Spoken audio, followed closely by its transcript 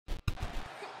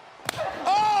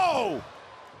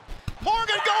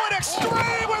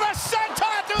Extreme with a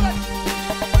senton through the...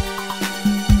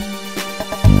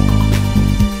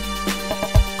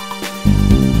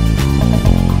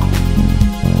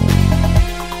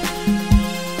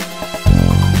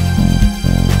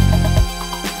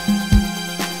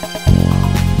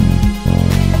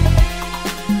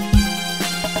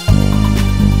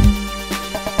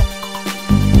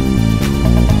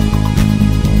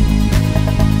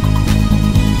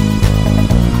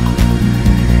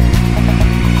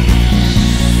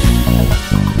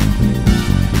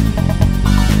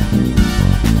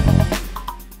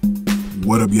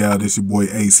 What up, y'all? This your boy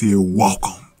Ace here.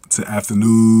 Welcome to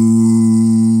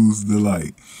Afternoon's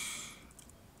Delight.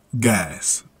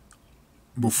 Guys,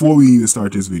 before we even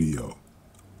start this video,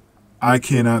 I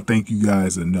cannot thank you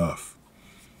guys enough.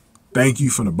 Thank you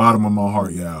from the bottom of my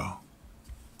heart, y'all,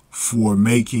 for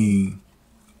making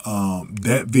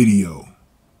that video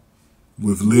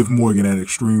with Liv Morgan at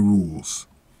Extreme Rules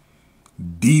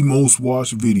the most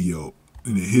watched video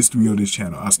in the history of this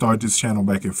channel. I started this channel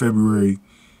back in February,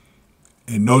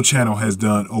 and no channel has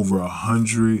done over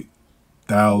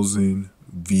 100,000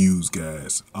 views,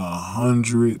 guys.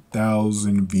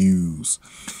 100,000 views.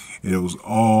 And it was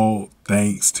all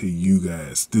thanks to you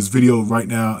guys. This video right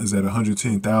now is at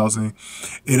 110,000.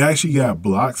 It actually got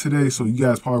blocked today, so you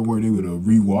guys probably weren't able to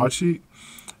rewatch it.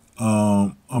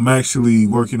 I'm actually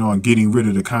working on getting rid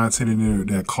of the content in there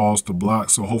that caused the block,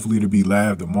 so hopefully it'll be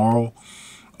live tomorrow.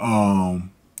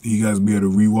 You guys will be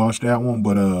able to rewatch that one,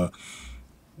 but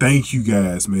thank you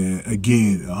guys, man.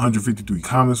 Again, 153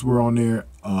 comments were on there.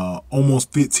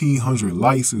 Almost 1,500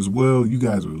 likes as well. You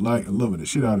guys were loving the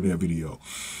shit out of that video.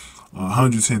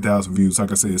 110,000 views.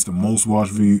 Like I said, it's the most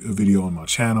watched video on my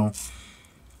channel.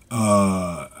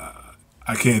 I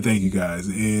can't thank you guys.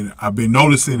 And I've been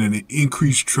noticing an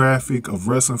increased traffic of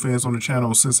wrestling fans on the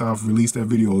channel since I've released that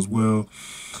video as well.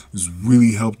 It's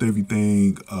really helped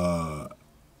everything.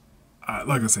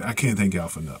 Like I said, I can't thank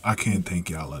y'all enough. I can't thank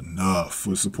y'all enough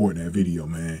for supporting that video,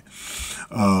 man.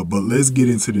 But let's get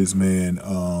into this, man.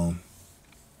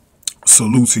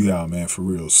 Salute to y'all, man, for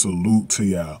real. Salute to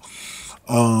y'all.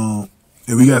 And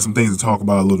we got some things to talk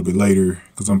about a little bit later,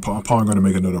 because I'm probably going to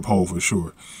make another poll for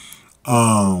sure.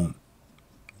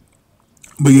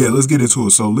 But yeah, let's get into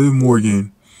it. So Liv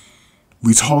Morgan,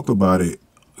 we talked about it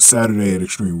Saturday at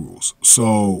Extreme Rules.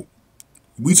 So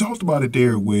we talked about it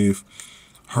there with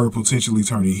her potentially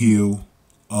turning heel,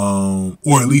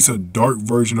 or at least a dark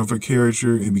version of her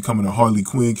character and becoming a Harley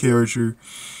Quinn character.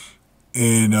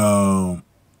 And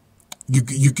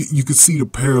you could see the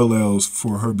parallels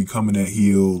for her becoming that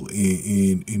heel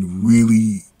and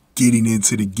really getting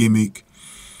into the gimmick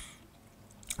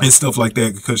and stuff like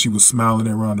that, because she was smiling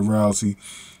at Ronda Rousey.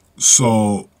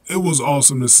 So it was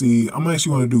awesome to see. I'm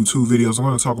actually going to do 2 videos. I'm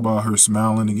going to talk about her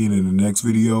smiling again in the next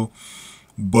video.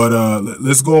 But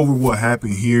let's go over what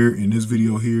happened here in this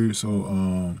video here.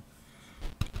 So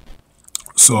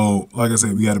like I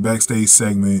said, we got a backstage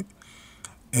segment,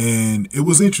 and it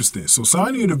was interesting. So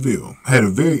Sonya Deville had a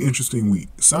very interesting week.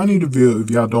 Sonya Deville, if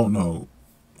y'all don't know,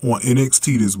 on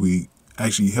NXT this week,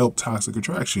 actually helped Toxic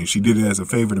Attraction. She did it as a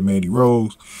favor to Mandy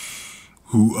Rose,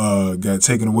 who got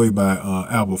taken away by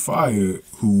Alba Fire,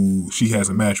 who she has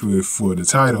a match with for the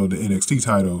title, the NXT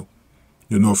title,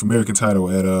 the North American title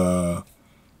at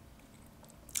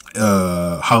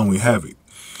Halloween Havoc.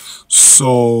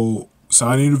 So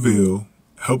Sonya Deville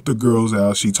helped the girls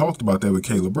out. She talked about that with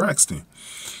Kayla Braxton,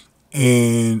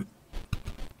 and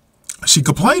she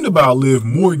complained about Liv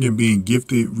Morgan being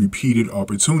gifted repeated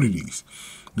opportunities.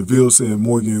 Deville said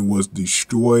Morgan was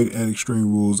destroyed at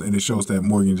Extreme Rules, and it shows that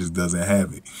Morgan just doesn't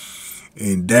have it.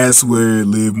 And that's where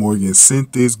Liv Morgan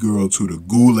sent this girl to the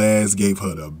gulags, gave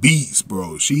her the beats,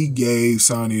 bro. She gave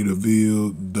Sonya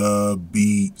Deville the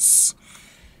beats.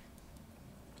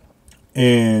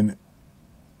 And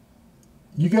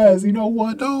you guys, you know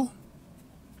what though?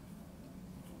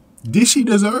 Did she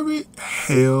deserve it?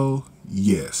 Hell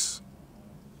yes.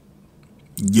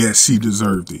 Yes, she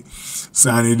deserved it.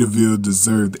 Sonya Deville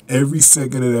deserved every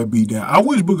second of that beatdown. I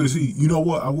wish Booker T, you know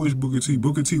what? I wish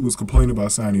Booker T was complaining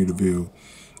about Sonya Deville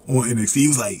on NXT. He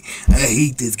was like, I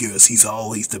hate this girl. She's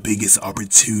always the biggest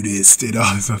opportunist and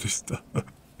all this other stuff.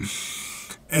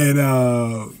 And,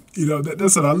 you know,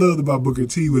 that's what I loved about Booker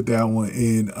T with that one.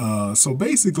 And so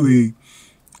basically,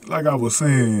 like I was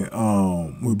saying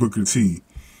with Booker T,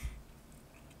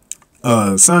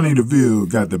 Sonya Deville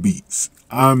got the beats.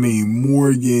 I mean,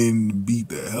 Morgan beat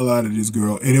the hell out of this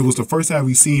girl. And it was the first time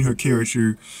we seen her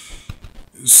character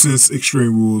since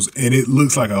Extreme Rules. And it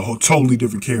looks like a totally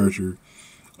different character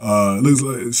Looks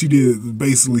like she did,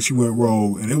 basically she went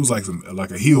rogue, and it was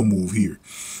like a heel move here.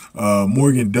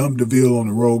 Morgan dumped Deville on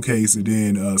the roll case and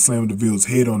then slammed Deville's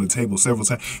head on the table several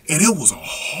times. And it was a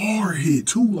hard hit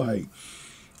too. Like,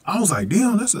 I was like,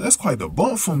 damn, that's quite the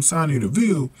bump from Sonya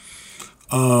Deville.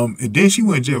 And then she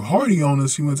went Jeff Hardy on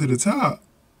us. She went to the top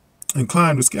and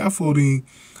climbed the scaffolding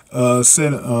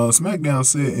SmackDown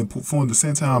set and performed the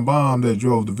senton bomb that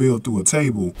drove Deville through a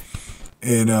table.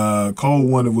 And Cole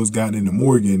wondered what's gotten into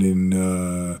Morgan,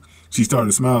 and she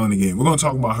started smiling again. We're gonna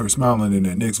talk about her smiling in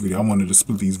that next video. I wanted to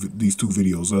split these two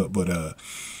videos up, but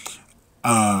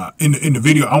in the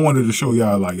video, I wanted to show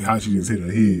y'all like how she just hit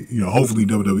her head. You know, hopefully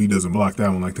WWE doesn't block that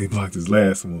one like they blocked this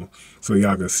last one, so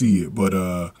y'all can see it. But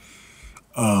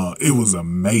it was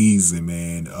amazing,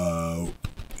 man.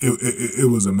 It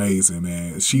was amazing,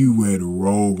 man. She went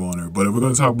rogue on her. But we're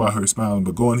going to talk about her smiling.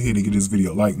 But go ahead and get this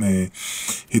video a like, man.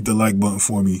 Hit the like button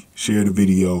for me. Share the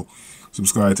video.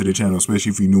 Subscribe to the channel,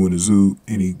 especially if you're new in the zoo.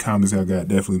 Any comments y'all got,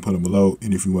 definitely put them below.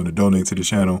 And if you want to donate to the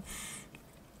channel,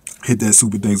 hit that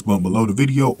super thanks button below the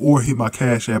video. Or hit my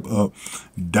Cash App up.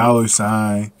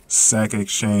 $ Sack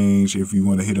Exchange if you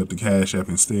want to hit up the Cash App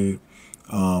instead.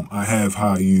 I have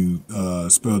how you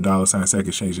spell $ Sack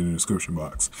Exchange in the description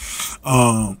box.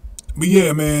 But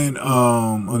yeah, man,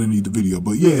 underneath the video.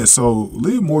 But yeah, so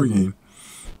Liv Morgan,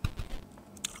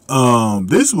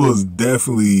 this was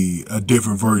definitely a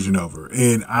different version of her.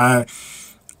 And I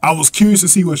was curious to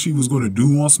see what she was going to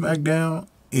do on SmackDown.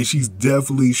 And she's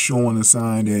definitely showing a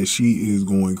sign that she is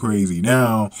going crazy.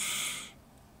 Now,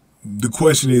 the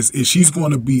question is she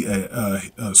going to be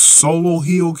a solo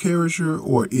heel character,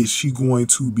 or is she going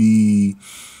to be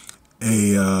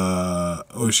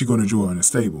or is she going to join a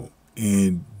stable?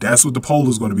 And that's what the poll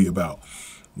is going to be about.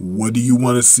 What do you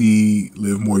want to see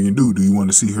Liv Morgan do? Do you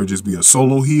want to see her just be a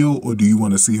solo heel, or do you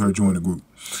want to see her join a group?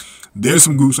 There's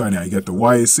some groups right now. You got the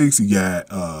Wyatt Six, you got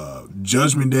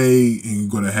Judgment Day, and you're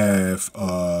going to have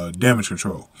Damage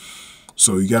Control.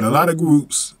 So you got a lot of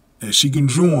groups that she can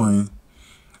join.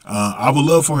 I would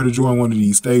love for her to join one of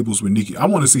these stables with Nikki. I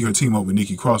want to see her team up with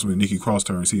Nikki Cross when Nikki Cross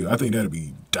turns heel. I think that'd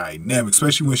be dynamic,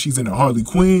 especially when she's in the Harley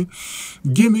Quinn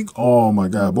gimmick. Oh my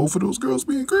God, both of those girls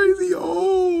being crazy.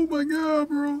 Oh my God,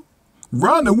 bro.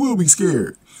 Ronda will be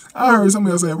scared. I heard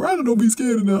somebody else saying, Ronda don't be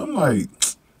scared of them. I'm like,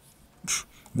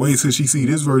 wait till she see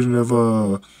this version of,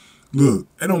 look,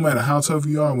 it don't matter how tough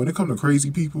you are. When it comes to crazy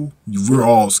people, we're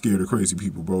all scared of crazy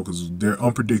people, bro, because they're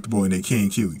unpredictable and they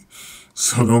can't kill you.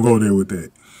 So don't go there with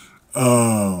that.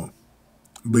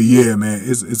 But yeah, man,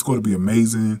 it's going to be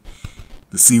amazing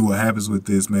to see what happens with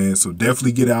this, man. So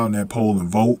definitely get out in that poll and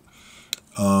vote.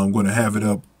 I'm going to have it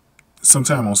up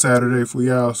sometime on Saturday for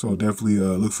y'all, so definitely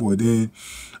look for it then.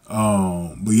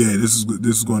 But yeah, this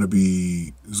is going to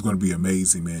be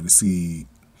amazing, man, to see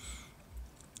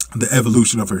the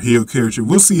evolution of her heel character.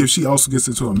 We'll see if she also gets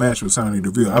into a match with Sonya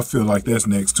Deville. I feel like that's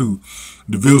next too.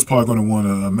 Deville's probably going to want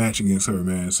a match against her,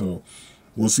 man. So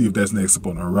we'll see if that's next up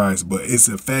on the horizon. But it's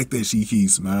the fact that she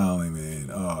keeps smiling,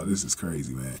 man. Oh, this is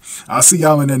crazy, man. I'll see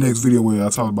y'all in that next video where I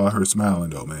talk about her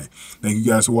smiling, though, man. Thank you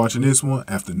guys for watching this one.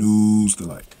 After news, the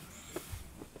like.